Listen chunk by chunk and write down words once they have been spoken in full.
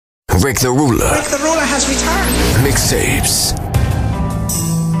Rick the Ruler. Rick the Ruler has returned. Mixtapes.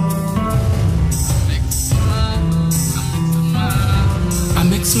 I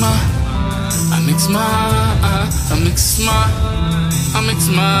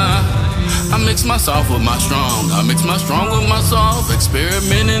mix my soft with my strong. I mix my strong with my soft.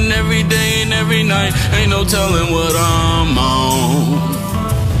 Experimenting every day and every night. Ain't no telling what I'm on.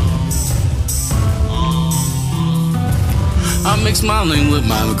 I mix my lean with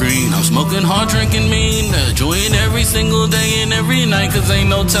my green. I'm smoking hard, drinking mean, enjoying every single day and every night. Cause ain't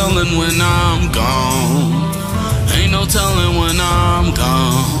no telling when I'm gone. Ain't no telling when I'm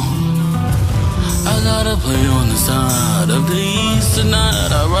gone. I gotta play on the side of the east tonight.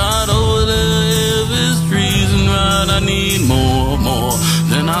 I ride over the heaviest trees and ride. I need more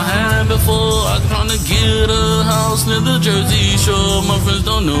than I had before. I'm trying to get a house near the Jersey Shore. My friends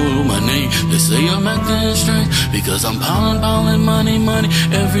don't know my name. They say I'm acting strange because I'm piling money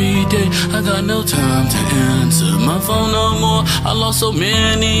every day. I got no time to answer my phone no more. I lost so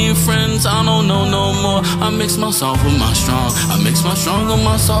many friends, I don't know no more. I mix my soft with my strong. I mix my strong with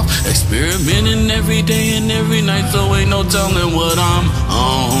my soft. Experimenting every day and every night, so ain't no telling what I'm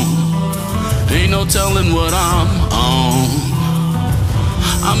on. Ain't no telling what I'm on.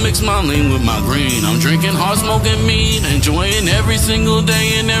 I mix my lean with my green. I'm drinking hard, smoking mean, enjoying every single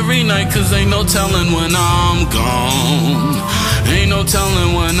day and every night. Cause ain't no telling when I'm gone. Ain't no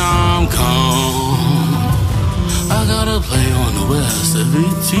telling when I'm gone. I gotta play on the west of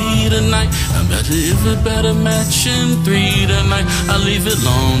ET tonight. I bet you if it better match in 3 tonight. I leave it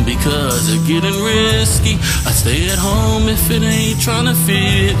long because it's getting risky. I stay at home if it ain't trying to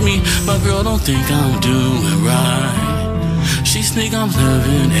fit me. My girl don't think I'm doing right. She think I'm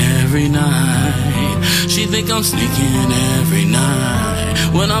living every night. She think I'm sneaking every night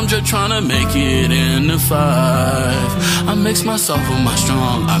when I'm just trying to make it in the 5. I mix my soft with my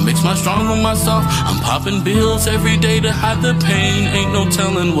strong. I mix my strong with my soft. I'm popping pills every day to hide the pain. Ain't no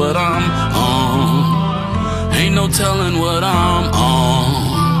telling what I'm on. Ain't no telling what I'm on.